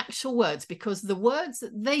the actual words, because the words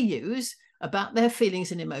that they use about their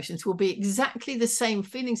feelings and emotions will be exactly the same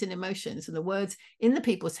feelings and emotions and the words in the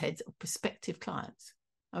people's heads of prospective clients.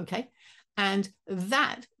 Okay. And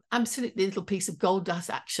that absolutely little piece of gold dust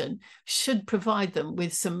action should provide them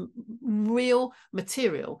with some real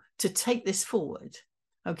material to take this forward.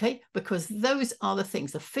 Okay, because those are the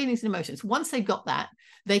things, the feelings and emotions. Once they've got that,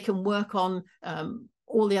 they can work on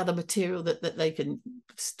all the other material that they can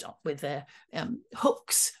stop with their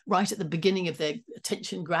hooks right at the beginning of their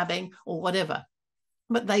attention grabbing or whatever.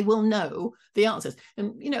 But they will know the answers.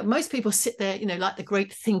 And, you know, most people sit there, you know, like the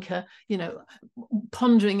great thinker, you know,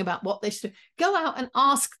 pondering about what they should do. Go out and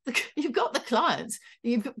ask. You've got the clients.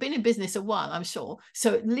 You've been in business a while, I'm sure.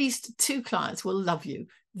 So at least 2 clients will love you.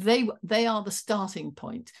 They are the starting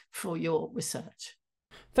point for your research.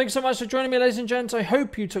 Thanks so much for joining me, ladies and gents. I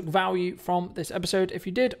hope you took value from this episode. If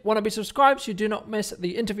you did, want to be subscribed so you do not miss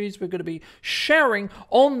the interviews we're going to be sharing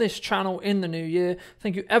on this channel in the new year.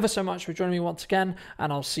 Thank you ever so much for joining me once again,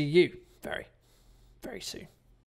 and I'll see you very, very soon.